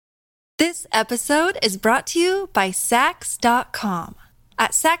This episode is brought to you by Sax.com.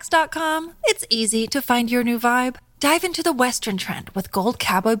 At Sax.com, it's easy to find your new vibe. Dive into the Western trend with gold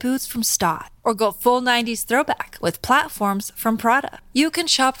cowboy boots from Stott, or go full 90s throwback with platforms from Prada. You can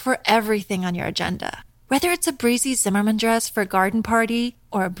shop for everything on your agenda, whether it's a breezy Zimmermann dress for a garden party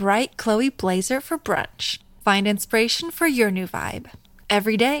or a bright Chloe blazer for brunch. Find inspiration for your new vibe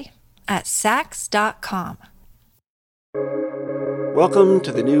every day at Sax.com. Welcome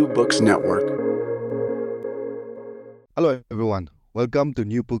to the New Books Network. Hello everyone, welcome to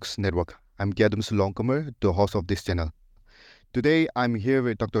New Books Network. I'm Gadam Sulongkamer, the host of this channel. Today I'm here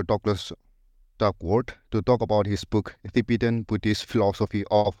with Dr. Douglas Duckworth to talk about his book, Tibetan Buddhist Philosophy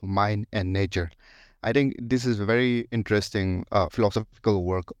of Mind and Nature. I think this is a very interesting philosophical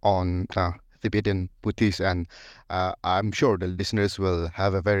work on Tibetan Buddhists, and I'm sure the listeners will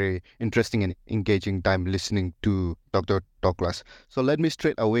have a very interesting and engaging time listening to Dr. Douglas. So let me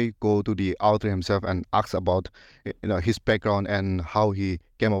straight away go to the author himself and ask about his background and how he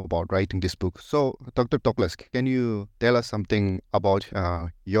came about writing this book. So Dr. Douglas, can you tell us something about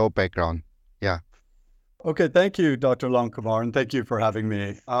your background? Yeah. Okay, thank you, Dr. Longkumar, and thank you for having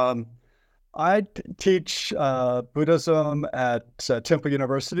me. I teach Buddhism at Temple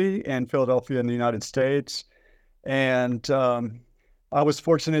University in Philadelphia in the United States. And I was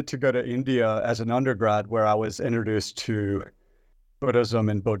fortunate to go to India as an undergrad, where I was introduced to Buddhism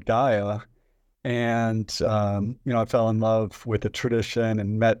in Bodh Gaya. And, I fell in love with the tradition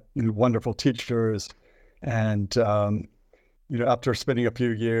and met wonderful teachers. And, after spending a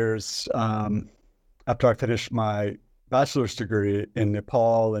few years, after I finished my bachelor's degree in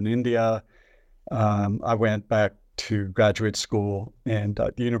Nepal and India, I went back to graduate school and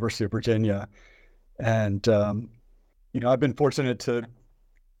the University of Virginia, and I've been fortunate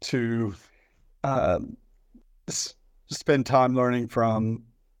to spend time learning from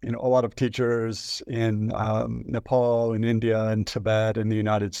a lot of teachers in Nepal and India and Tibet and the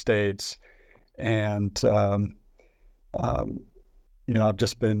United States, and I've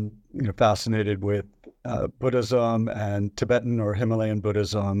just been fascinated with Buddhism and Tibetan or Himalayan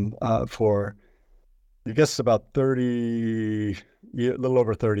Buddhism for, I guess, about a little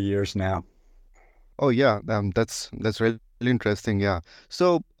over 30 years now. Oh yeah, that's really interesting. Yeah.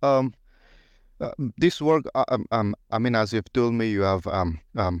 So this work, as you've told me, you have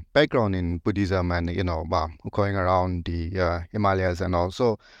background in Buddhism and going around the Himalayas, and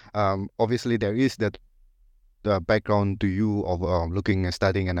also obviously there is that background to you of looking and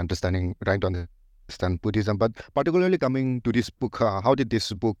studying and understanding, trying to understand Buddhism. But particularly coming to this book, how did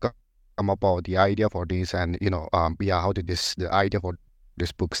this book come about, the idea for this, and how did the idea for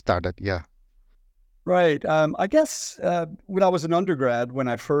this book started? Yeah. Right. I guess when I was an undergrad, when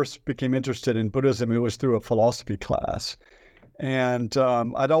I first became interested in Buddhism, it was through a philosophy class. And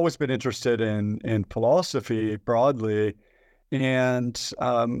I'd always been interested in philosophy broadly. And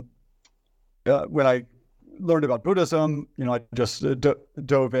when I learned about Buddhism, I just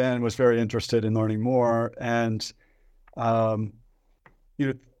dove in, was very interested in learning more. And,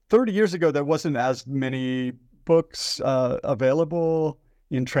 30 years ago, there wasn't as many books available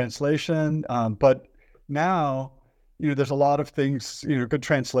in translation. But now, there's a lot of things, good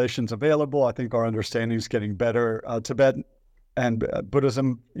translations available. I think our understanding is getting better. Tibetan and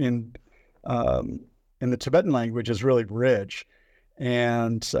Buddhism in the Tibetan language is really rich.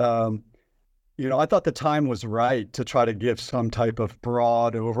 And, I thought the time was right to try to give some type of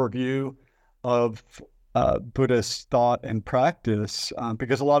broad overview of Buddhist thought and practice,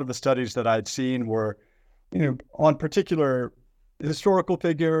 because a lot of the studies that I'd seen were, on particular historical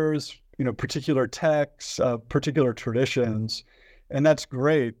figures, particular texts, particular traditions, and that's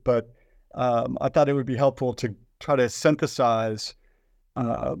great. But I thought it would be helpful to try to synthesize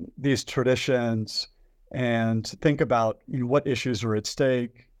these traditions and think about what issues are at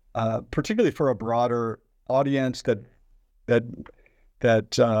stake, particularly for a broader audience that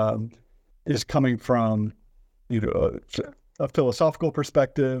is coming from a philosophical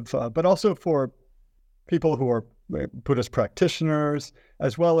perspective, but also for people who are Buddhist practitioners,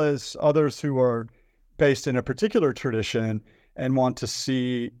 as well as others who are based in a particular tradition and want to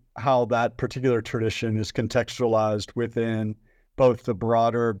see how that particular tradition is contextualized within both the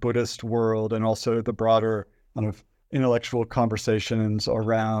broader Buddhist world and also the broader kind of intellectual conversations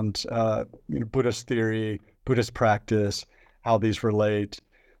around Buddhist theory, Buddhist practice, how these relate.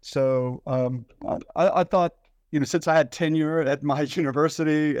 So I thought, since I had tenure at my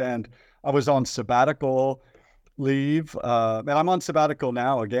university and I was on sabbatical leave, and I'm on sabbatical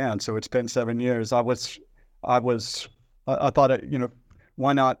now again, so it's been 7 years. I thought,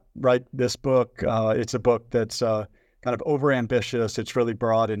 why not write this book? It's a book that's kind of overambitious. It's really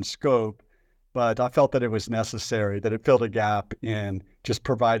broad in scope, but I felt that it was necessary, that it filled a gap in just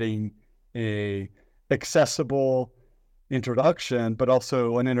providing a accessible introduction, but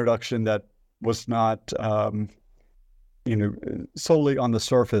also an introduction that was not, solely on the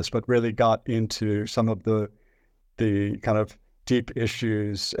surface, but really got into some of the kind of deep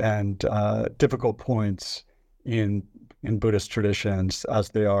issues and difficult points in Buddhist traditions as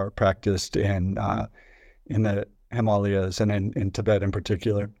they are practiced in the Himalayas and in Tibet in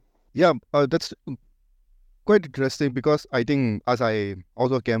particular. Yeah, that's quite interesting because I think as I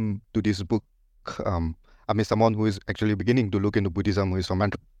also came to this book, someone who is actually beginning to look into Buddhism, who is from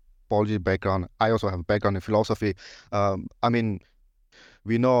anthropology background. I also have a background in philosophy.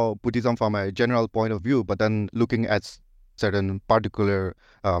 We know Buddhism from a general point of view, but then looking at certain particular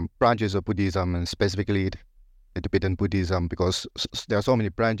branches of Buddhism, and specifically Tibetan Buddhism, because there are so many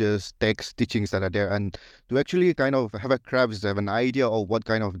branches, texts, teachings that are there, and to actually kind of have an idea of what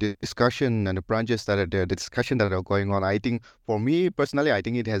kind of discussion and the branches that are there, the discussion that are going on. I think for me personally, I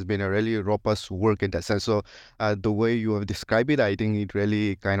think it has been a really robust work in that sense. So the way you have described it, I think it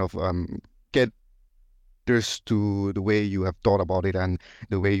really kind of caters to the way you have thought about it and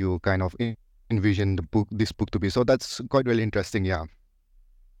the way you kind of envision this book to be. So that's quite really interesting. Yeah.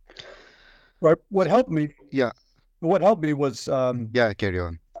 Right. What helped me was carry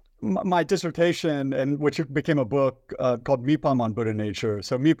on. My dissertation, and which became a book called Mipam on Buddha nature.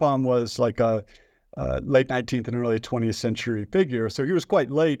 So Mipam was like a late 19th and early 20th century figure. So he was quite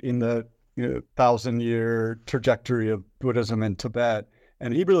late in the 1,000-year trajectory of Buddhism in Tibet,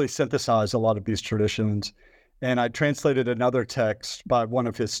 and he really synthesized a lot of these traditions. And I translated another text by one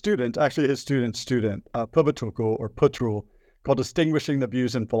of his students, actually his student, Pubatuku or Putrul, called Distinguishing the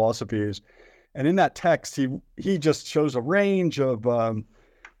Views and Philosophies. And in that text, he just shows a range of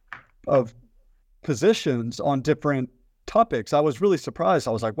positions on different topics. I was really surprised.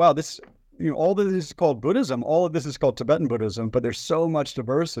 I was like, wow, this, all of this is called Buddhism. All of this is called Tibetan Buddhism, but there's so much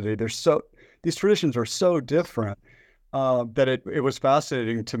diversity. These traditions are so different that it was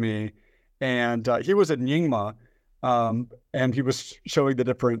fascinating to me. And he was at Nyingma, and he was showing the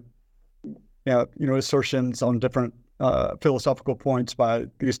different, assertions on different philosophical points by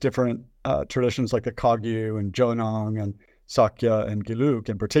these different traditions like the Kagyu and Jonang and Sakya and Gelug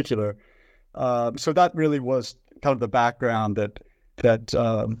in particular. So that really was kind of the background that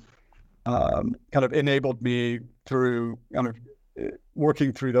kind of enabled me through kind of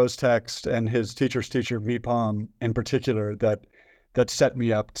working through those texts and his teacher's teacher, Mipam, in particular, that set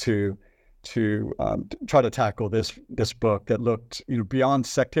me up to try to tackle this book that looked beyond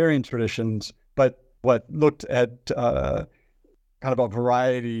sectarian traditions, but what looked at kind of a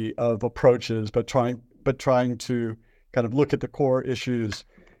variety of approaches, but trying to kind of look at the core issues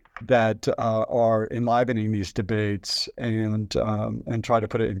that are enlivening these debates and try to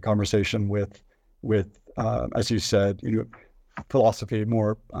put it in conversation with as you said, philosophy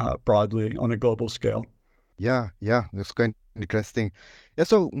more broadly on a global scale. Yeah, that's quite interesting. Yeah,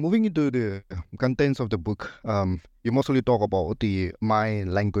 so moving into the contents of the book, you mostly talk about the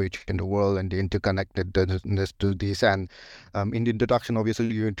mind, language in the world and the interconnectedness to this. And in the introduction, obviously,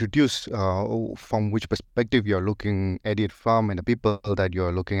 you introduce from which perspective you're looking at it from and the people that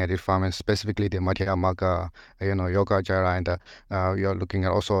you're looking at it from, and specifically the Madhyamaka, Yogacara, and you're looking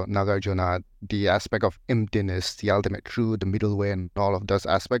at also Nagarjuna, the aspect of emptiness, the ultimate truth, the middle way, and all of those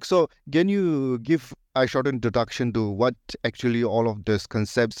aspects. So can you give a short introduction to what actually all of these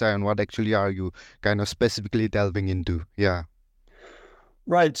concepts are and what actually are you kind of specifically delving into? Yeah.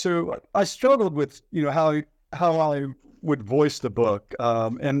 Right. So I struggled with, how I would voice the book.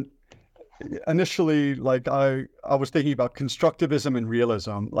 And initially, like I was thinking about constructivism and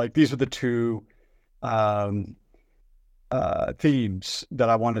realism. Like these are the two themes that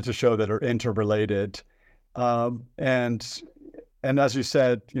I wanted to show that are interrelated. And as you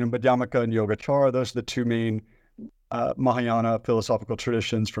said, Madhyamaka and Yogacara, those are the two main Mahayana philosophical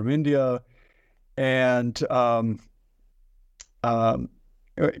traditions from India. And, but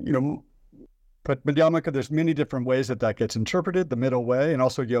Madhyamaka, there's many different ways that gets interpreted, the middle way, and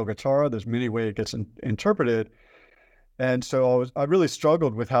also Yogacara, there's many ways it gets interpreted. And so I really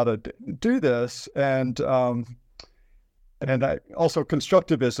struggled with how to do this. And also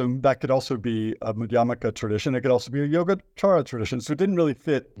constructivism, that could also be a Madhyamaka tradition. It could also be a Yogacara tradition. So it didn't really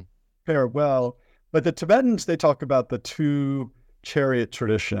pair well. But the Tibetans, they talk about the two chariot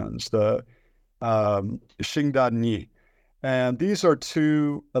traditions, the Shingda Ni. And these are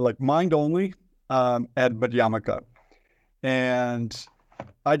two, like mind only and Madhyamaka. And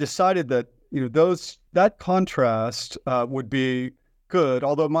I decided that, that contrast would be good,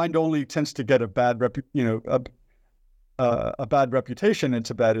 although mind only tends to get a bad a bad reputation in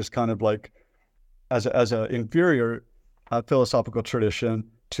Tibet is kind of like as a inferior philosophical tradition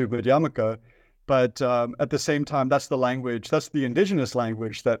to Madhyamaka. But at the same time, that's the indigenous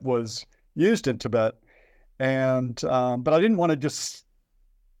language that was used in Tibet. And but I didn't want to just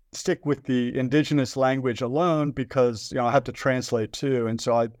stick with the indigenous language alone because I had to translate too. And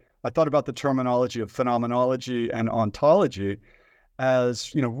so I thought about the terminology of phenomenology and ontology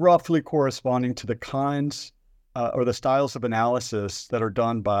as roughly corresponding to the kinds or the styles of analysis that are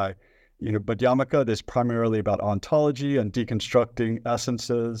done by Madhyamaka. That's primarily about ontology and deconstructing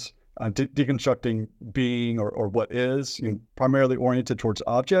essences, deconstructing being or what is, primarily oriented towards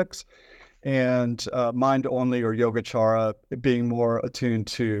objects, and mind only or Yogacara being more attuned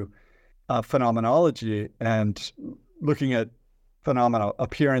to phenomenology and looking at phenomena,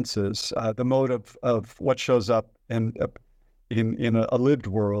 appearances, the mode of what shows up in a lived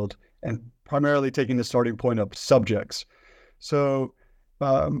world, and primarily taking the starting point of subjects. So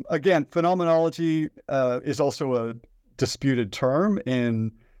again, phenomenology is also a disputed term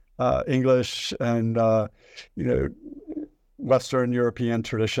in English and Western European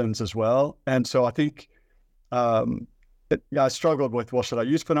traditions as well. And so I think I struggled with, well, should I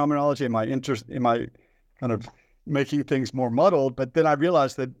use phenomenology? Am I kind of making things more muddled? But then I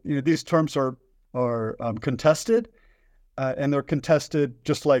realized that these terms are contested, and they're contested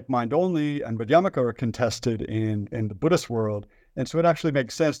just like mind only and Madhyamaka are contested in the Buddhist world. And so it actually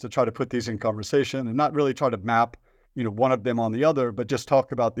makes sense to try to put these in conversation and not really try to map one of them on the other, but just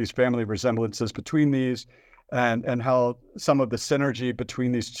talk about these family resemblances between these and how some of the synergy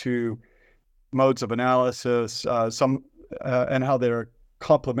between these two modes of analysis, and how they're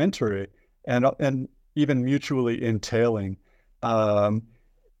complementary and even mutually entailing, kind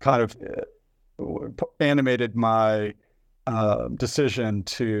of animated my decision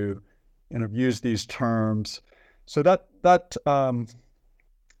to use these terms. So that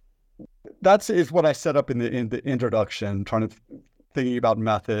is what I set up in the introduction, trying to thinking about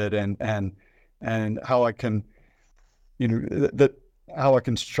method and how I can how I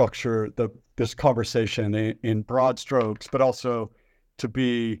can structure this conversation in broad strokes, but also to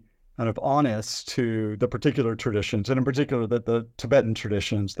be kind of honest to the particular traditions, and in particular the Tibetan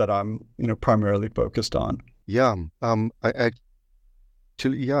traditions that I'm primarily focused on. Yeah, I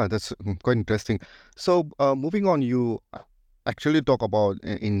actually, yeah, that's quite interesting. So, moving on, you actually talk about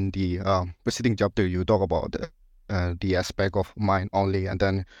in the preceding chapter, you talk about the aspect of mind only, and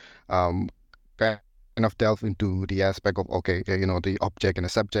then kind of delve into the aspect of the object and the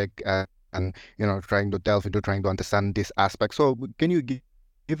subject, and trying to understand this aspect. So, can you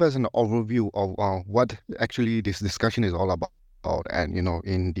give us an overview of what actually this discussion is all about? And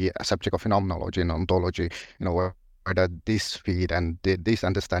in the subject of phenomenology and ontology, where does this fit, and this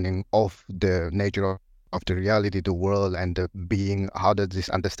understanding of the nature of the reality, the world, and the being, how does this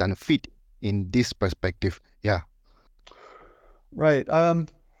understanding fit in this perspective? Yeah. Right.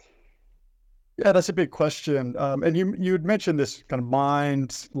 Yeah, that's a big question. And you had mentioned this kind of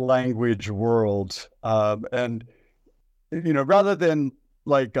mind, language, world, and rather than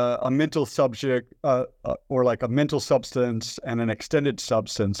like a mental subject or like a mental substance and an extended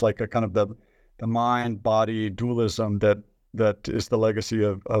substance, like a kind of the mind body dualism that is the legacy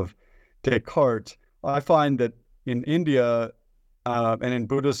of Descartes. I find that in India and in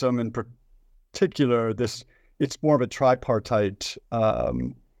Buddhism in particular, it's more of a tripartite,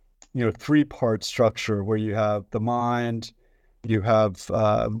 three-part structure where you have the mind, you have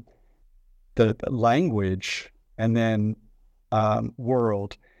the language, and then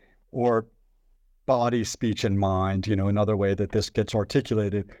world, or body, speech, and mind, another way that this gets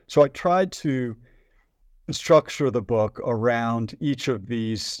articulated. So I tried to structure the book around each of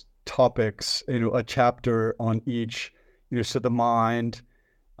these topics, a chapter on each, so the mind,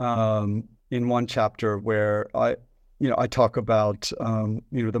 in one chapter where I talk about,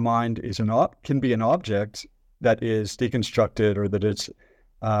 the mind can be an object that is deconstructed, or that it's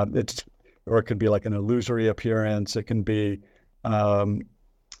or it can be like an illusory appearance. It can be,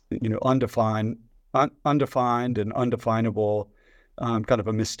 undefined and undefinable, kind of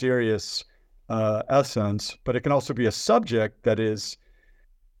a mysterious essence. But it can also be a subject that is,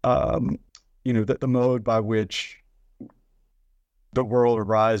 that the mode by which the world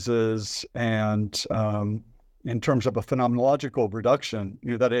arises, and in terms of a phenomenological reduction,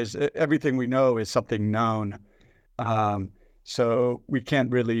 that is, everything we know is something known. So we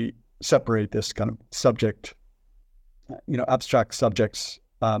can't really separate this kind of subject, abstract subjects,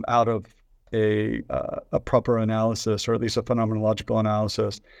 out of a proper analysis, or at least a phenomenological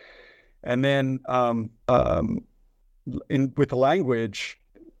analysis. And then with the language,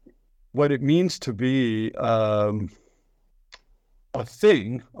 what it means to be a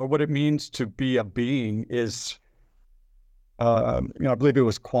thing, or what it means to be a being, is, I believe it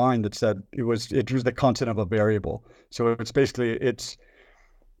was Quine that said it was the content of a variable. So it's basically it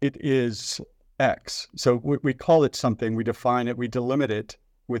is X. So we call it something, we define it, we delimit it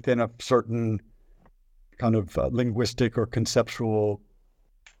within a certain kind of linguistic or conceptual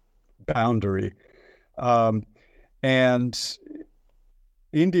boundary. And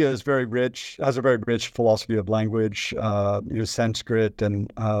India is very rich, has a very rich philosophy of language, Sanskrit,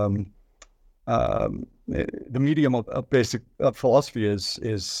 and the medium of basic philosophy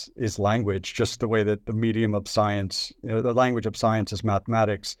is language, just the way that the medium of science, the language of science is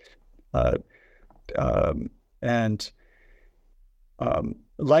mathematics. And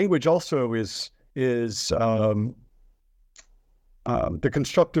language also is the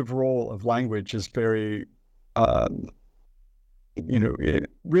constructive role of language is very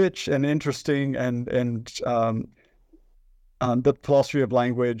rich and interesting, and the philosophy of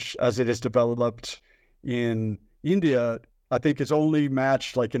language as it is developed in India, I think, is only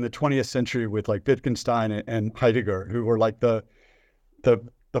matched like in the 20th century with like Wittgenstein and Heidegger, who were like the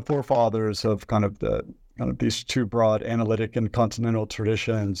forefathers of kind of these two broad analytic and continental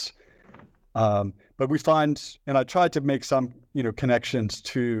traditions. But we find, and I tried to make some connections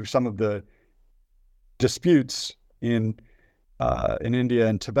to some of the disputes in India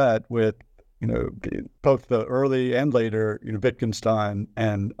and Tibet with both the early and later Wittgenstein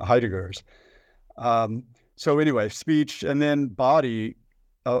and Heidegger's. So anyway, speech, and then body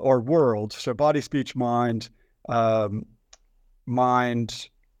or world. So body, speech, mind,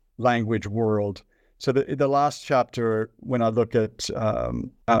 language, world. So the last chapter, when I look at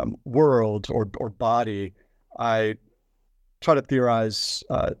world or body, I try to theorize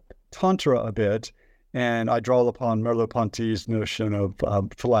Tantra a bit, and I draw upon Merleau-Ponty's notion of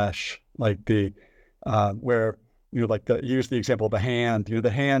flesh, like where use the example of a hand.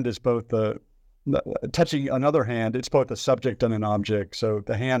 The hand is both touching another hand. It's both a subject and an object. So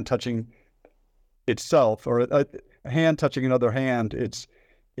the hand touching itself, or a hand touching another hand, it's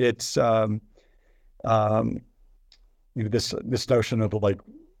this notion of like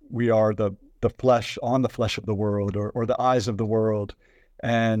we are the flesh on the flesh of the world, or the eyes of the world,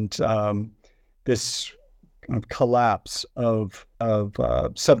 and this kind of collapse of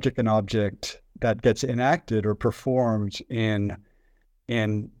subject and object that gets enacted or performed in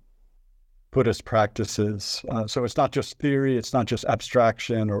Buddhist practices. So it's not just theory, it's not just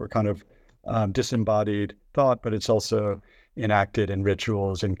abstraction or kind of disembodied thought, but it's also enacted in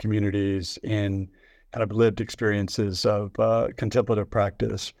rituals, in communities, in kind of lived experiences of contemplative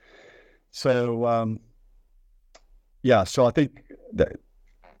practice. So so I think that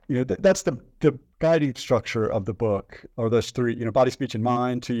that's the guiding structure of the book, or those three, body, speech, and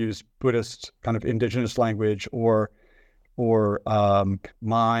mind, to use Buddhist kind of indigenous language, or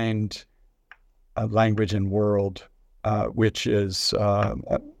mind, language, and world, which is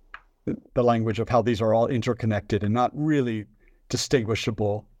the language of how these are all interconnected and not really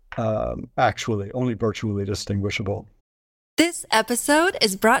distinguishable, actually, only virtually distinguishable. This episode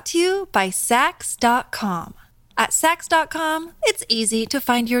is brought to you by Sax.com. At Sax.com, it's easy to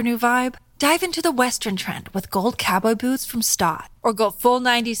find your new vibe. Dive into the Western trend with gold cowboy boots from Stott, or go full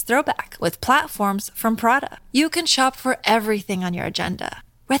 90s throwback with platforms from Prada. You can shop for everything on your agenda,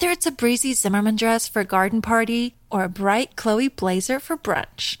 whether it's a breezy Zimmermann dress for a garden party or a bright Chloe blazer for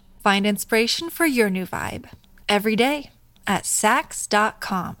brunch. Find inspiration for your new vibe every day at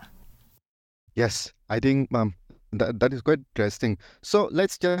Sax.com. Yes, I think that is quite interesting. So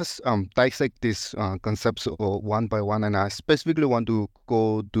let's just dissect these concepts one by one, and I specifically want to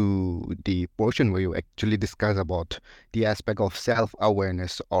go to the portion where you actually discuss about the aspect of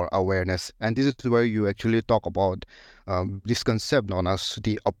self-awareness or awareness, and this is where you actually talk about this concept known as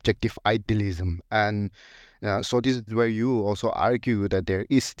the objective idealism. And so this is where you also argue that there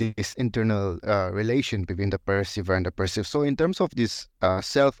is this internal relation between the perceiver and the perceived. So in terms of this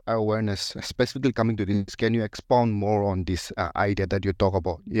self-awareness, specifically coming to this, can you expound more on this idea that you talk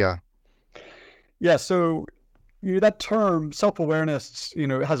about? Yeah. So that term self-awareness,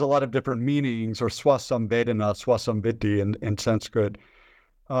 has a lot of different meanings, or swasamvedana, swasamvitti in Sanskrit.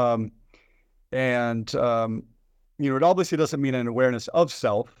 It obviously doesn't mean an awareness of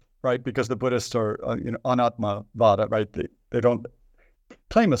self, right? Because the Buddhists are, anatmavada, right? They don't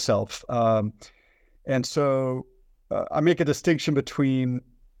claim a self. And so I make a distinction between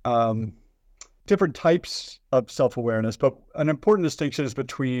different types of self-awareness, but an important distinction is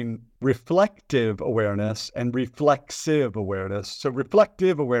between reflective awareness and reflexive awareness. So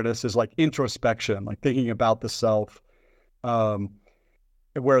reflective awareness is like introspection, like thinking about the self.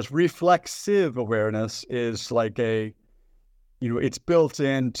 Whereas reflexive awareness is like a it's built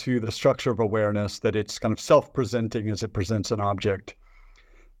into the structure of awareness that it's kind of self-presenting as it presents an object.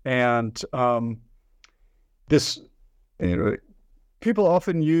 And this, people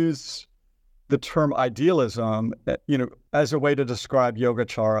often use the term idealism, as a way to describe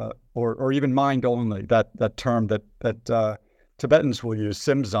yogacara or even mind only, that term that Tibetans will use,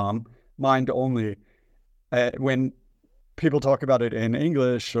 simzam, mind only. When people talk about it in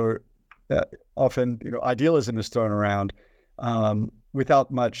English, or often, idealism is thrown around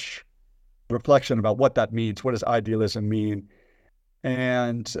without much reflection about what that means. What does idealism mean?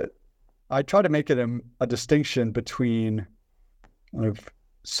 And I try to make it a distinction between kind of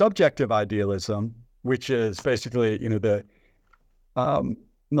subjective idealism, which is basically,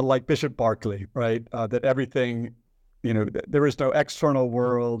 like Bishop Berkeley, right? That everything, there is no external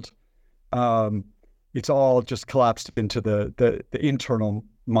world. It's all just collapsed into the internal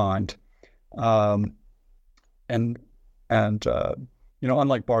mind.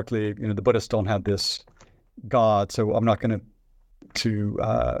 Unlike Berkeley, the Buddhists don't have this God, so I'm not going to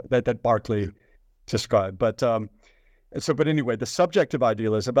that Berkeley described. But anyway, the subjective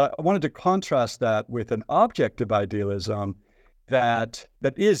idealism. But I wanted to contrast that with an objective idealism that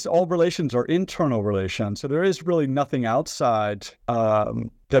is all relations are internal relations. So there is really nothing outside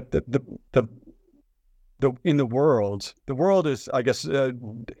in the world. The world is, I guess,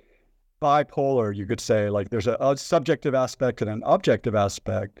 bipolar, you could say. Like there's a subjective aspect and an objective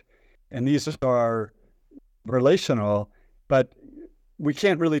aspect, and these are relational, but we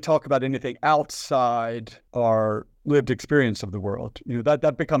can't really talk about anything outside our lived experience of the world.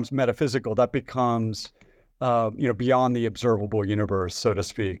 That becomes metaphysical. That becomes beyond the observable universe, so to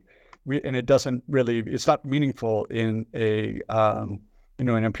speak. And it doesn't really, it's not meaningful in an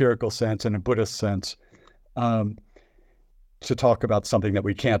empirical sense, in a Buddhist sense, to talk about something that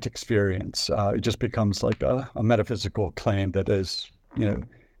we can't experience. It just becomes like a metaphysical claim that is,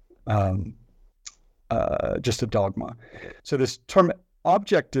 just a dogma. So this term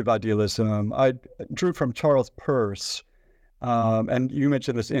objective idealism, I drew from Charles Peirce, and you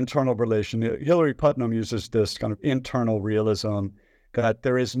mentioned this internal relation. Hilary Putnam uses this kind of internal realism, that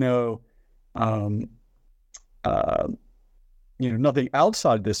there is no, nothing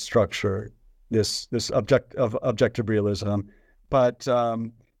outside this structure, this objective realism, but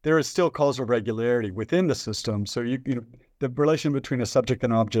there is still causal regularity within the system. So the relation between a subject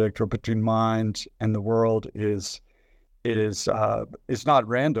and object, or between mind and the world, is not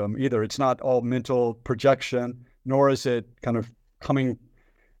random either. It's not all mental projection, nor is it kind of coming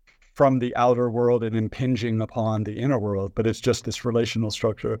from the outer world and impinging upon the inner world, but it's just this relational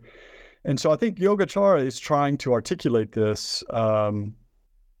structure. And so I think Yogacara is trying to articulate this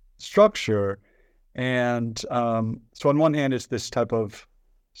structure. And so on one hand, it's this type of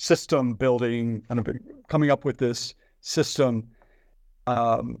system building, kind of coming up with this system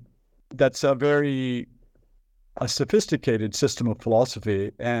that's a very sophisticated system of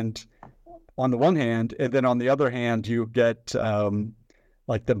philosophy. And on the one hand, and then on the other hand, you get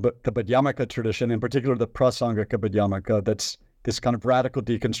like the Madhyamaka tradition, in particular the Prasangika Madhyamaka, that's this kind of radical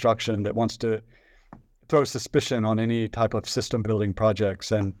deconstruction that wants to throw suspicion on any type of system building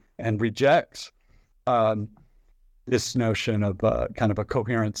projects, and rejects this notion of kind of a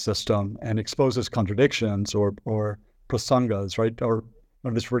coherent system, and exposes contradictions or prasangas, right, or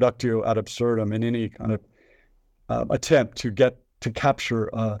this reductio ad absurdum in any kind of attempt to capture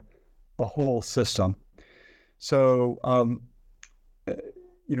a whole system. So,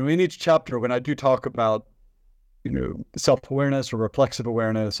 in each chapter, when I do talk about, self-awareness or reflexive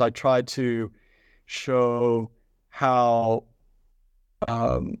awareness, I try to show how,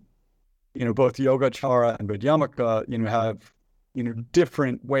 both Yogacara and Madhyamaka, have,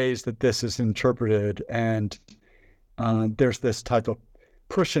 different ways that this is interpreted. And there's this type of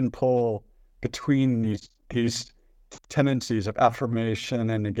push and pull between these tendencies of affirmation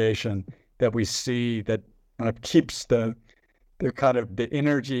and negation that we see, that kind of keeps the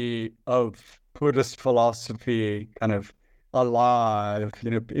energy of Buddhist philosophy kind of alive,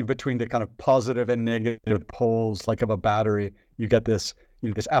 in between the kind of positive and negative poles, like of a battery. You get this,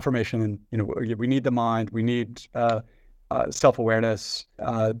 this affirmation, and, we need the mind, we need self-awareness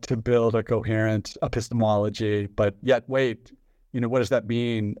to build a coherent epistemology. But yet, wait, what does that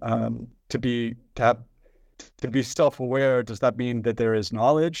mean? To be self-aware, does that mean that there is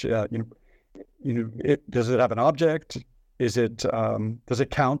knowledge? Does it have an object? Does it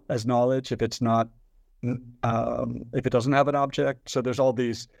count as knowledge if it's not, if it doesn't have an object? So there's all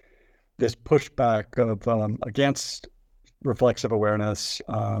this pushback of against reflexive awareness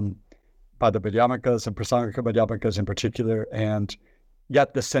by the Madhyamakas and Prasangika Madhyamakas in particular, and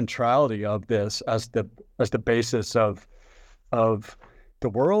yet the centrality of this as the basis of of the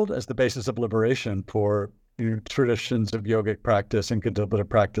world as the basis of liberation for traditions of yogic practice and contemplative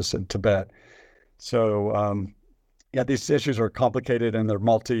practice in Tibet. So, these issues are complicated and they're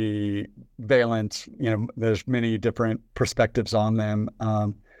multivalent. There's many different perspectives on them. I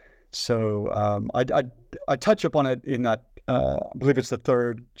touch upon it in that, I believe it's the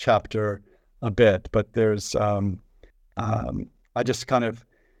third chapter a bit, but there's, I just kind of,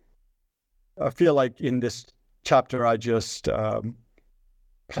 I feel like in this chapter, I just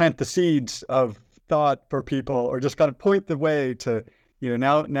plant the seeds of thought for people, or just kind of point the way to,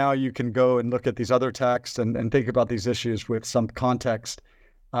 now you can go and look at these other texts and think about these issues with some context,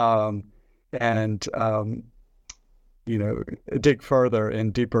 dig further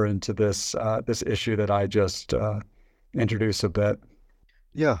and deeper into this issue that I just introduced a bit.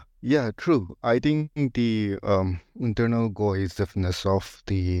 Yeah, true. I think the internal cohesiveness of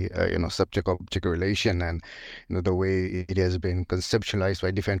the subject-object relation, and the way it has been conceptualized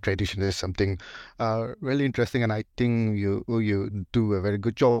by different traditions is something really interesting. And I think you do a very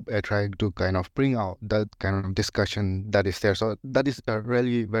good job at trying to kind of bring out that kind of discussion that is there. So that is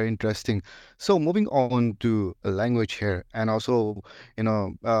really very interesting. So moving on to language here, and also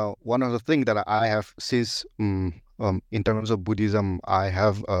one of the things that I have since in terms of Buddhism, I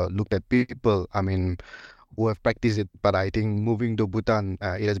have looked at people, who have practiced it, but I think moving to Bhutan,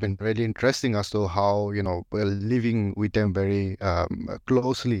 it has been really interesting as to how, we're living with them very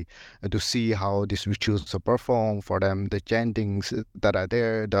closely to see how these rituals are performed for them, the chantings that are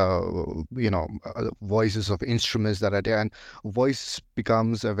there, the, voices of instruments that are there, and voice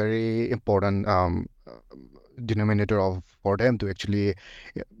becomes a very important denominator for them to actually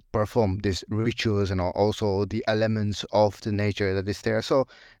perform these rituals, and also the elements of the nature that is there. So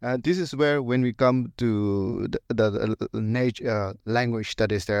this is where, when we come to the nature language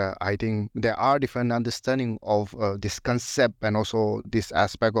that is there, I think there are different understanding of this concept, and also this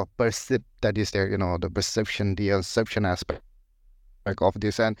aspect of perceive that is there, the perception, the perception aspect of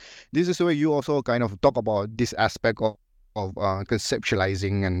this. And this is where you also kind of talk about this aspect of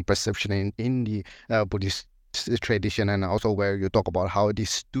conceptualizing and perception in the Buddhist tradition, and also where you talk about how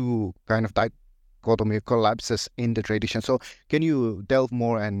these two kind of dichotomy collapses in the tradition. So can you delve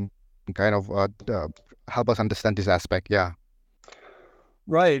more and kind of help us understand this aspect? Yeah.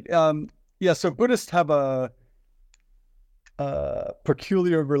 Right. So Buddhists have a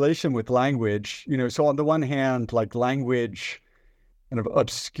peculiar relation with language. So on the one hand, like, language kind of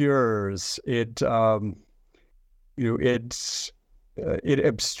obscures it. It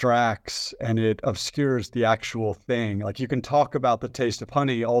abstracts and it obscures the actual thing. Like, you can talk about the taste of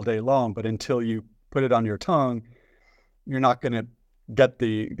honey all day long, but until you put it on your tongue, you're not going to get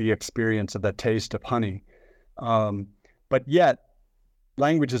the experience of that taste of honey. But yet,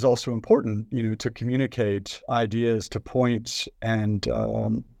 language is also important, to communicate ideas, to point and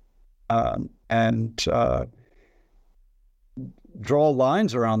draw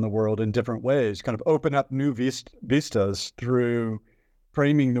lines around the world in different ways, kind of open up new vistas through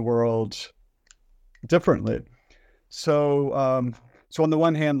framing the world differently. So on the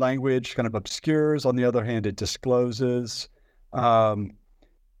one hand, language kind of obscures. On the other hand, it discloses. Language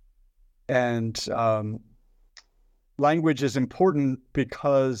is important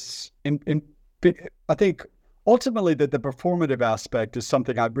because I think ultimately that the performative aspect is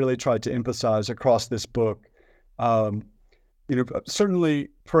something I've really tried to emphasize across this book. Certainly,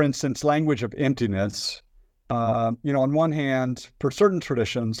 for instance, language of emptiness. On one hand, for certain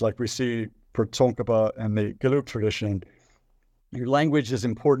traditions, like we see for Tsongkhapa and the Gelug tradition, your language is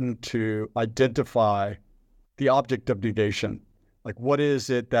important to identify the object of negation. Like, what is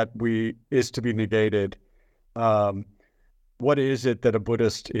it that is to be negated? What is it that a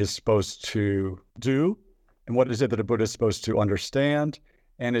Buddhist is supposed to do? And what is it that a Buddhist is supposed to understand?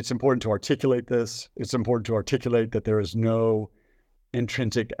 And it's important to articulate this. It's important to articulate that there is no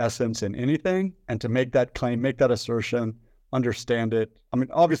intrinsic essence in anything, and to make that claim, make that assertion, understand it.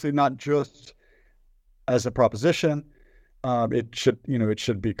 Obviously not just as a proposition. It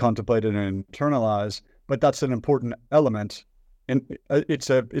should be contemplated and internalized, but that's an important element. And it's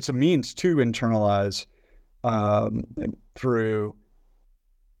a means to internalize through,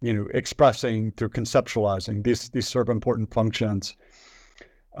 expressing, through conceptualizing. These serve important functions.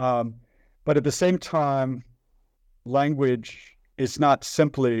 But at the same time, language is not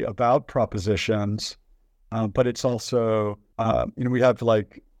simply about propositions, but it's also, we have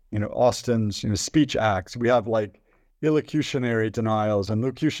Austin's, speech acts. We have illocutionary denials and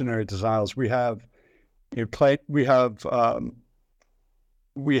locutionary denials. We have,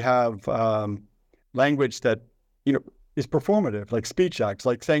 language that, is performative, like speech acts,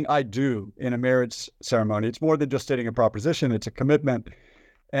 like saying "I do" in a marriage ceremony. It's more than just stating a proposition; it's a commitment.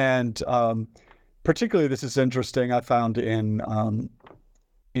 And particularly, this is interesting. I found in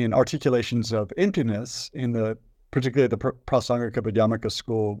articulations of emptiness particularly the Prasangika Madhyamaka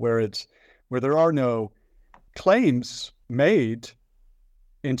school, where there are no claims made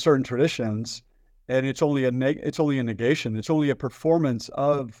in certain traditions, and it's only a negation. It's only a performance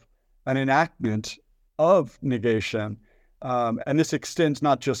of an enactment of negation, and this extends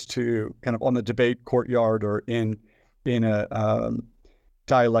not just to kind of on the debate courtyard or in a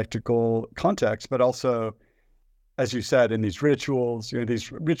dialectical context, but also, as you said, in these rituals,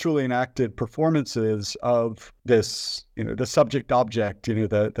 these ritually enacted performances of this, the subject object,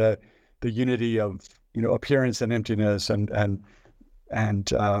 the unity of appearance and emptiness and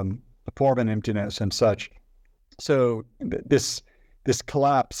form and emptiness and such. So this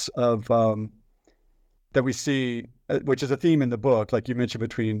collapse of that we see, which is a theme in the book, like you mentioned,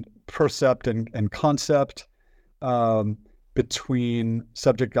 between percept and concept, between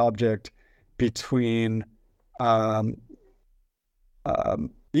subject object, between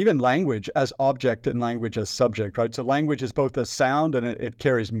even language as object and language as subject, right? So language is both a sound and it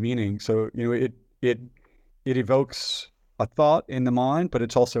carries meaning. So it evokes a thought in the mind, but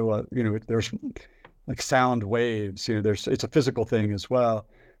it's also there's like sound waves. It's a physical thing as well,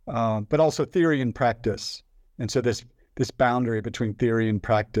 but also theory and practice. And so this boundary between theory and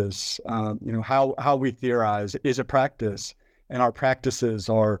practice, how we theorize is a practice, and our practices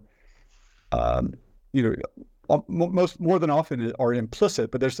are, more than often are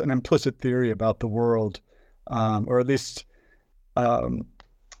implicit, but there's an implicit theory about the world, or at least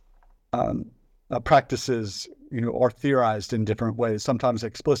practices, are theorized in different ways, sometimes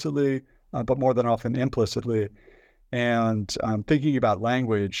explicitly, but more than often implicitly. And thinking about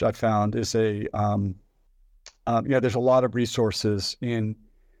language, I found is there's a lot of resources in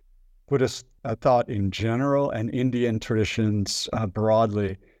Buddhist thought in general and Indian traditions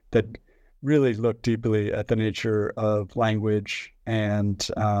broadly that really look deeply at the nature of language and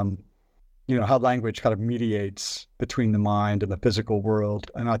how language kind of mediates between the mind and the physical world.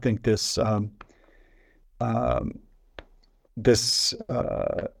 And I think this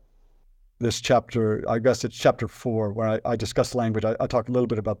chapter, I guess it's chapter 4, where I discuss language. I talk a little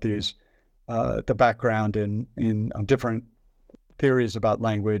bit about these, the background in different theories about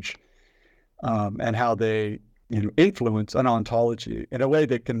language, and how they influence an ontology in a way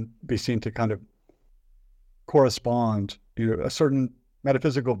that can be seen to kind of correspond. Certain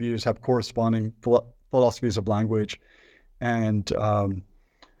metaphysical views have corresponding philosophies of language, and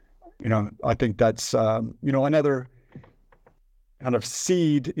I think that's another kind of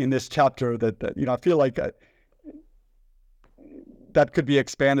seed in this chapter that I feel like that could be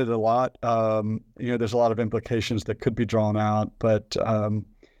expanded a lot. There's a lot of implications that could be drawn out, but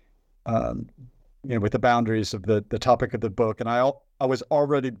with the boundaries of the topic of the book, and I was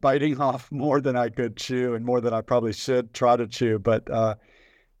already biting off more than I could chew and more than I probably should try to chew, but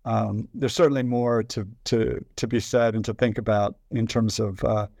there's certainly more to be said and to think about in terms of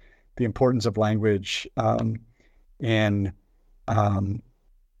the importance of language in kind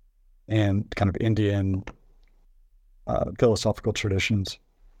of Indian philosophical traditions.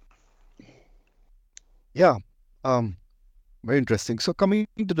 Yeah, very interesting. So coming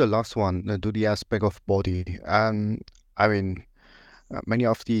to the last one, to the aspect of body, and many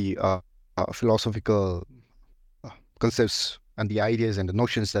of the philosophical concepts and the ideas and the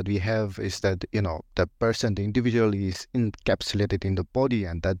notions that we have is that the person, the individual, is encapsulated in the body,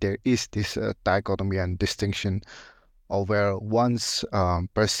 and that there is this dichotomy and distinction of where one's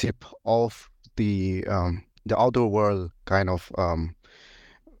percept of the outer world kind of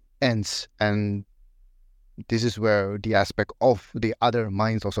ends, and this is where the aspect of the other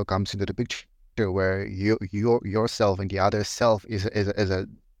minds also comes into the picture, where yourself and the other self is a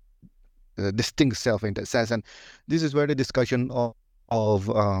distinct self in that sense. And this is where the discussion of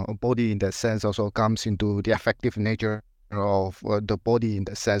body in that sense also comes into the affective nature of the body in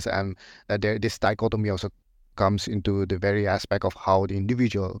that sense, and that this dichotomy also comes into the very aspect of how the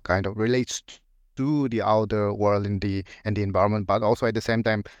individual kind of relates to the outer world and the environment, but also at the same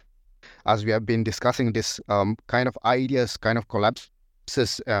time, as we have been discussing, this kind of ideas kind of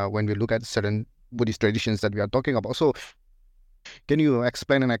collapses when we look at certain Buddhist traditions that we are talking about. So can you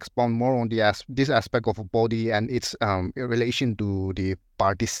explain and expound more on this aspect of a body and its relation to the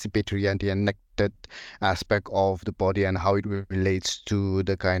participatory and the enacted aspect of the body, and how it relates to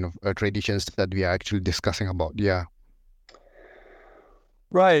the kind of traditions that we are actually discussing about? Yeah.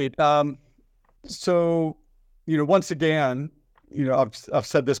 Right. So, once again, I've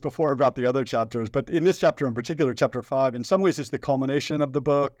said this before about the other chapters, but in this chapter in particular, chapter 5, in some ways it's the culmination of the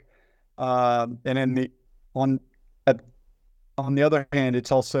book, and on the other hand,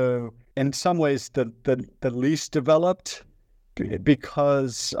 it's also in some ways the least developed,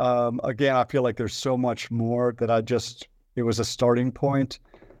 because again, I feel like there's so much more that it was a starting point,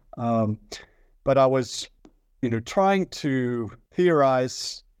 but I was trying to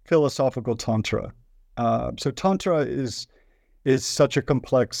theorize philosophical tantra. So tantra is such a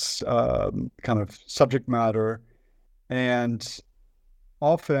complex kind of subject matter, and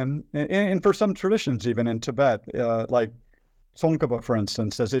often, and for some traditions, even in Tibet, like Tsongkhapa, for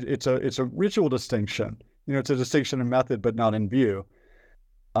instance, says it's a ritual distinction. It's a distinction in method, but not in view.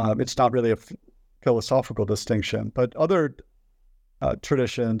 It's not really a philosophical distinction. But other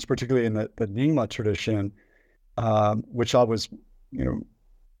traditions, particularly in the Nyingma tradition, which I was,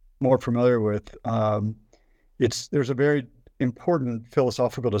 more familiar with, there's a very important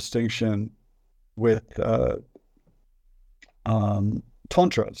philosophical distinction with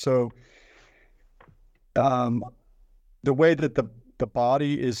tantra. So the way that the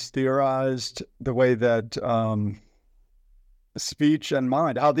body is theorized, the way that speech and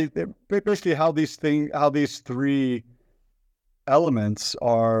mind, how these three elements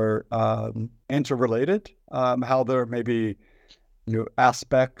are interrelated, how there may be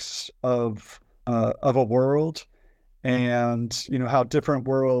aspects of a world, and how different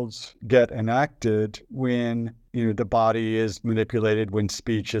worlds get enacted when the body is manipulated, when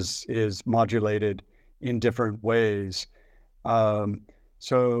speech is modulated in different ways.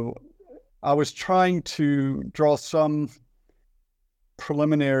 So I was trying to draw some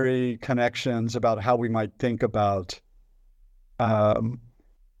preliminary connections about how we might think about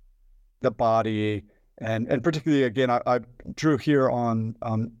the body, and particularly, again, I drew here on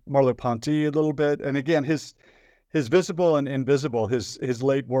Merleau-Ponty a little bit, and again, his visible and invisible, his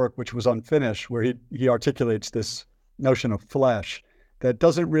late work, which was unfinished, where he articulates this notion of flesh that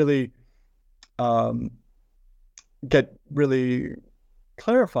doesn't really get really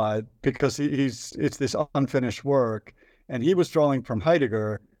clarified, because it's this unfinished work, and he was drawing from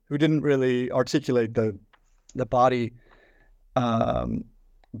Heidegger, who didn't really articulate the body,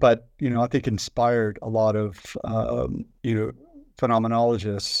 but I think inspired a lot of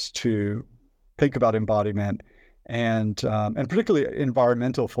phenomenologists to think about embodiment, and particularly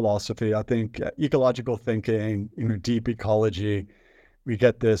environmental philosophy. I think ecological thinking, deep ecology, we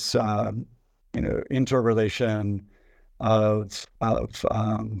get this interrelation of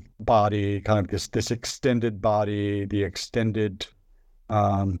body, kind of this extended body, the extended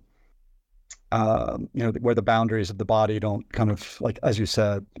where the boundaries of the body don't kind of, like, as you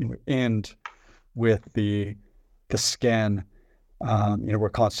said, end with the skin. We're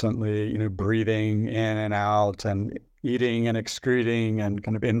constantly breathing in and out, and eating and excreting, and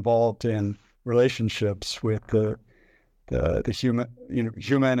kind of involved in relationships with the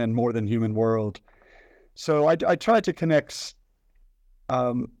human and more than human world. So I tried to connect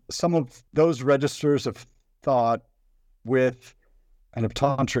some of those registers of thought with kind of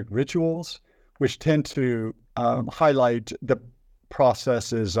tantric rituals, which tend to highlight the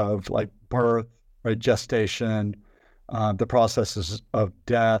processes of, like, birth, right, gestation, the processes of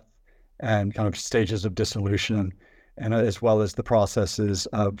death, and kind of stages of dissolution, and as well as the processes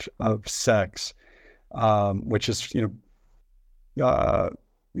of sex, which is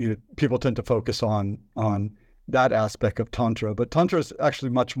people tend to focus on that aspect of tantra, but tantra is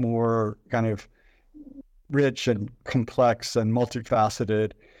actually much more kind of rich and complex and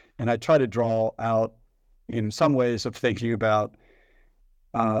multifaceted. And I try to draw out in some ways of thinking about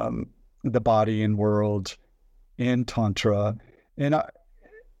the body and world in tantra, and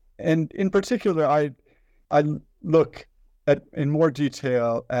in particular, I look at in more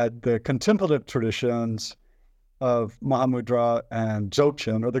detail at the contemplative traditions of Mahamudra and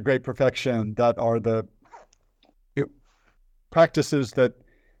Dzogchen, or the Great Perfection, that are the practices that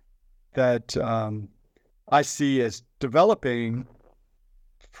I see as developing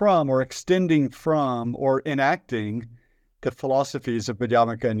from, or extending from, or enacting the philosophies of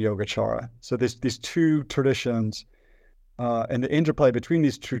Madhyamaka and Yogacara. So these two traditions, and the interplay between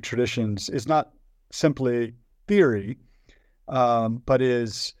these two traditions is not simply theory, but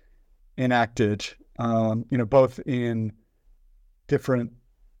is enacted, both in different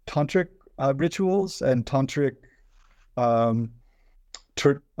tantric rituals and tantric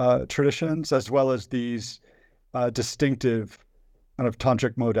traditions, as well as these distinctive kind of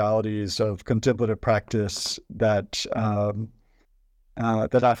tantric modalities of contemplative practice that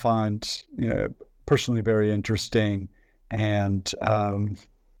I find personally very interesting and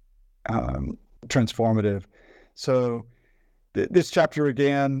transformative. So this chapter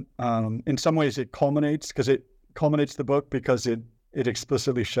again, in some ways it culminates the book because it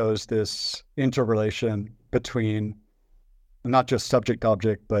explicitly shows this interrelation between not just subject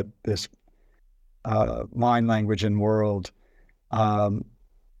object, but this mind, language, and world,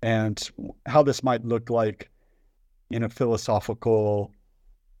 and how this might look like in a philosophical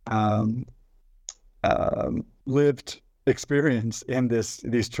lived experience in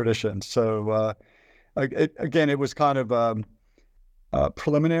these traditions. So again, it was kind of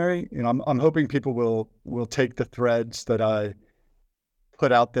preliminary. I'm hoping people will take the threads that I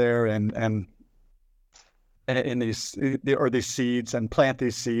put out there and in these seeds and plant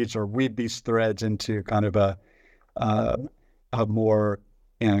these seeds or weave these threads into kind of a more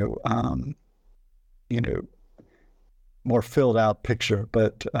more filled out picture.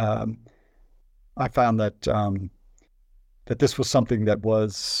 But I found that this was something that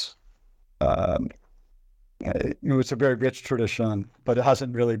was it's a very rich tradition, but it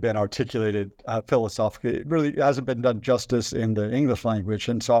hasn't really been articulated philosophically. It really hasn't been done justice in the English language,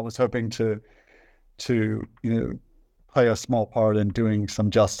 and so I was hoping to play a small part in doing some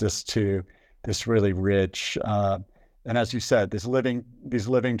justice to this really rich and, as you said, these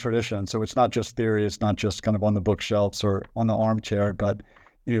living traditions. So it's not just theory; it's not just kind of on the bookshelves or on the armchair, but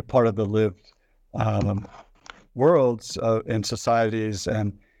part of the lived worlds and societies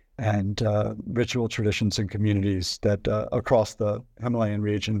and ritual traditions and communities that across the Himalayan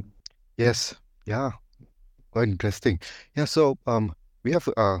region. Yes, yeah, quite interesting. Yeah, so we have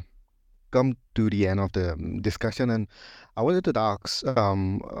come to the end of the discussion, and I wanted to ask,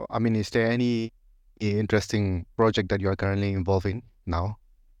 is there any interesting project that you are currently involved in now?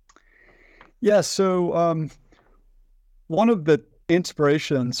 Yeah, so one of the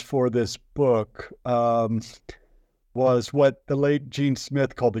inspirations for this book was what the late Gene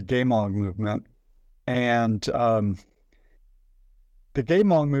Smith called the Gaemong movement. And the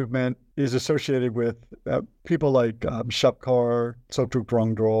Gaemong movement is associated with people like Shapkar, Sotuk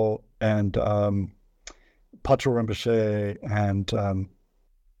Drongdrol, and Patrul Rinpoche,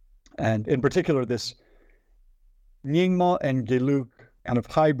 and in particular this Nyingma and Geluk kind of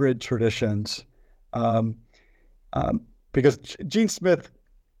hybrid traditions, because Gene Smith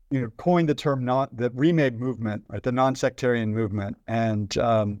coined the term the remade movement, right? The non-sectarian movement. And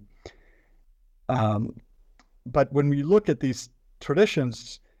but when we look at these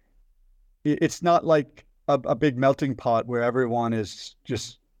traditions, it's not like a big melting pot where everyone is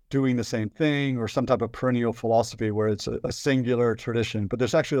just doing the same thing or some type of perennial philosophy where it's a singular tradition, but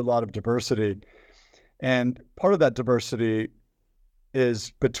there's actually a lot of diversity. And part of that diversity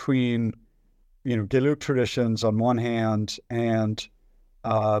is between, Geluk traditions on one hand and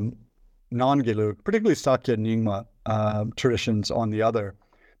non-Geluk, particularly Sakya and Nyingma traditions on the other.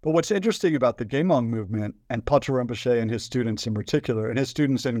 But what's interesting about the Gaemong movement and Patrul Rinpoche and his students in particular, and his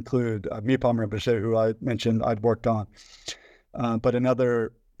students include Mipam Rinpoche, who I mentioned I'd worked on, but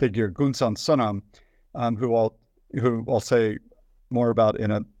another figure, Gunsan Sonam, who I'll say more about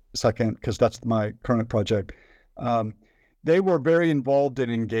in a second because that's my current project. They were very involved in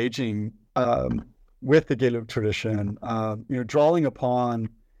engaging with the Geluk tradition, drawing upon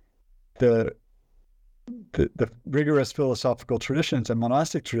the rigorous philosophical traditions and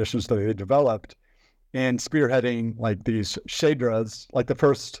monastic traditions that they developed, and spearheading like these shedras, like the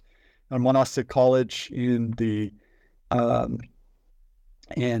first monastic college in the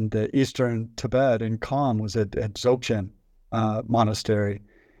eastern Tibet in Kham was at Dzogchen monastery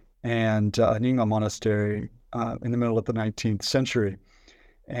and Nyingma monastery in the middle of the 19th century.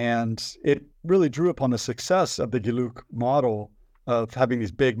 And it really drew upon the success of the Geluk model of having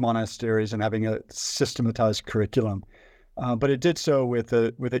these big monasteries and having a systematized curriculum. But it did so with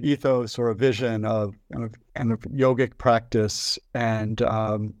an ethos or a vision of kind of yogic practice and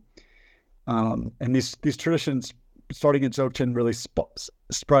these traditions starting at Dzogchen really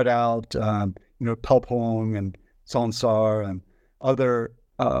spread out, Palpong and Sonsar and other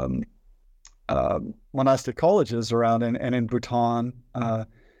monastic colleges around and in Bhutan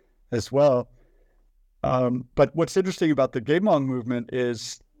as well. But what's interesting about the Gaemong movement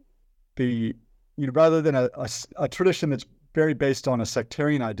is rather than a tradition that's very based on a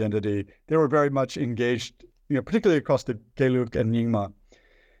sectarian identity, they were very much engaged, particularly across the Geluk and Nyingma.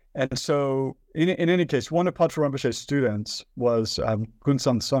 And so in any case, one of Patrul Rinpoche's students was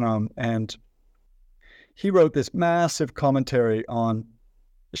Gunsan Sonam, and he wrote this massive commentary on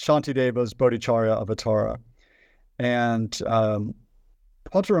Shantideva's Bodhicharya Avatara. And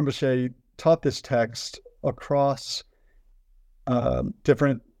Patrul Rinpoche taught this text across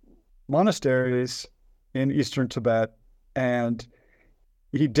different monasteries in eastern Tibet, and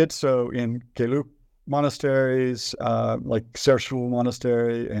he did so in Geluk monasteries, like Sershul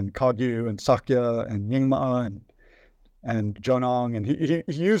Monastery and Kagyu and Sakya and Nyingma and Jonang. And he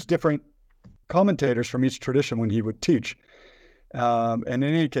used different commentators from each tradition when he would teach. And in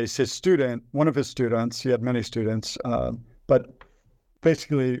any case, one of his students, he had many students, but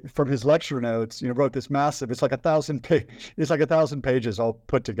basically from his lecture notes, wrote this massive, it's like 1,000 pages all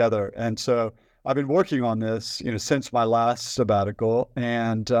put together. And so I've been working on this, since my last sabbatical.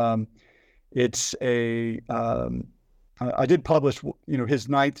 And I did publish, his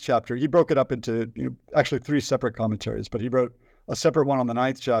 9th chapter. He broke it up into, actually 3 separate commentaries, but he wrote a separate one on the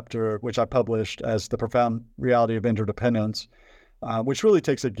 9th chapter, which I published as The Profound Reality of Interdependence, which really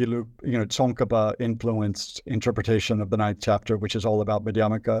takes a Gelug, Tsongkhapa influenced interpretation of the 9th chapter, which is all about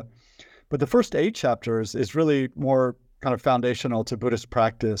Madhyamaka. But the first 8 chapters is really more kind of foundational to Buddhist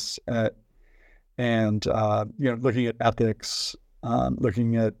practice, and looking at ethics,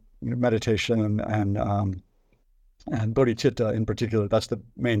 looking at meditation and bodhicitta in particular. That's the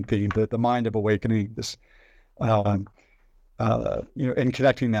main theme, the mind of awakening. This, and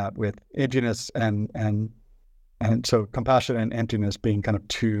connecting that with emptiness and so compassion and emptiness being kind of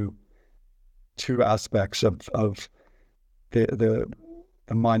two aspects of the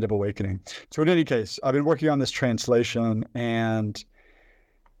mind of awakening. So in any case, I've been working on this translation, and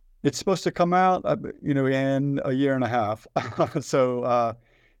it's supposed to come out, in a year and a half. So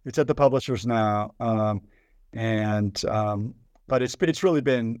it's at the publishers now, but it's really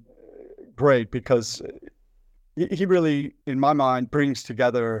been great because he really, in my mind, brings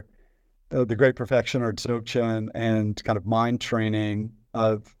together the great perfectioner Dzogchen and kind of mind training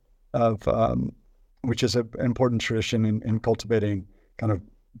of which is an important tradition in cultivating kind of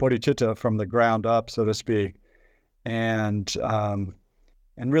bodhicitta from the ground up, so to speak, and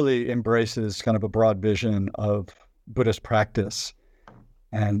really embraces kind of a broad vision of Buddhist practice.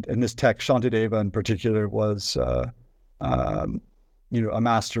 And in this text, Shantideva in particular was a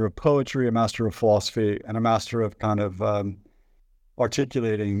master of poetry, a master of philosophy, and a master of kind of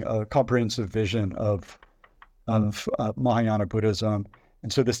articulating a comprehensive vision of Mahayana Buddhism.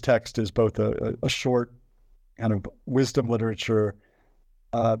 And so this text is both a short kind of wisdom literature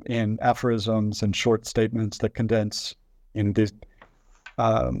in aphorisms and short statements that condense in these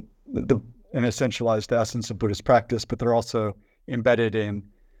and essentialize the essence of Buddhist practice, but they're also embedded in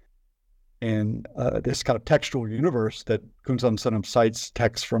this kind of textual universe that Kunzan Sonam cites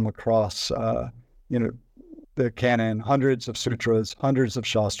texts from across the canon, hundreds of sutras, hundreds of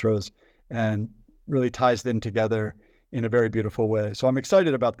shastras, and really ties them together in a very beautiful way. So I'm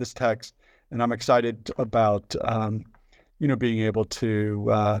excited about this text, and I'm excited about being able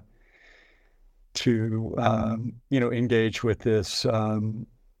to engage with this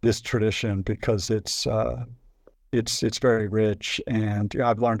tradition, because it's very rich, and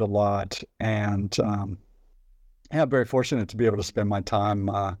I've learned a lot, and I'm very fortunate to be able to spend my time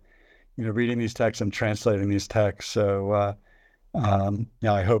reading these texts and translating these texts. So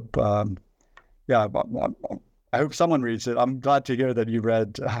I hope I hope someone reads it. I'm glad to hear that you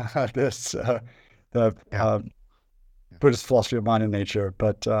read this, Buddhist Philosophy of Mind and Nature.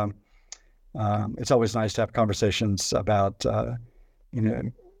 But it's always nice to have conversations about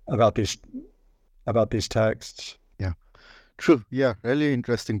these texts. Yeah, true. Yeah, really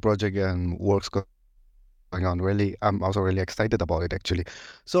interesting project and works going on. Really, I'm also really excited about it, actually.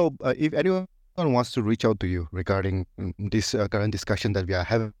 So if anyone wants to reach out to you regarding this current discussion that we are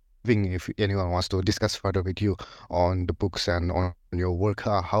having, if anyone wants to discuss further with you on the books and on your work,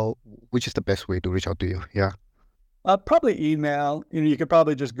 which is the best way to reach out to you? Yeah. Probably email. You could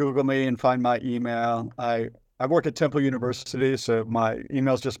probably just Google me and find my email. I work at Temple University, so my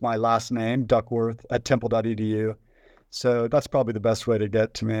email is just my last name, Duckworth, @temple.edu. So that's probably the best way to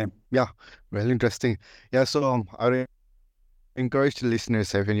get to me. Yeah, really interesting. Yeah, so I encourage the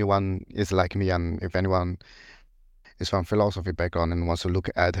listeners, if anyone is like me and if anyone is from philosophy background and wants to look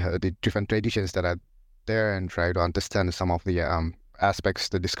at the different traditions that are there and try to understand some of the aspects,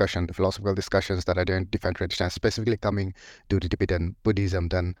 the philosophical discussions that are there in different traditions, specifically coming to the Tibetan Buddhism,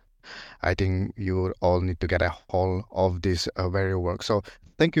 then I think you all need to get a hold of this very work. So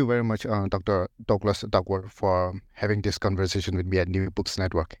thank you very much, Dr. Douglas Duckworth, for having this conversation with me at New Books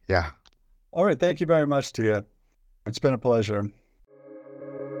Network. Yeah. All right. Thank you very much to you. It's been a pleasure.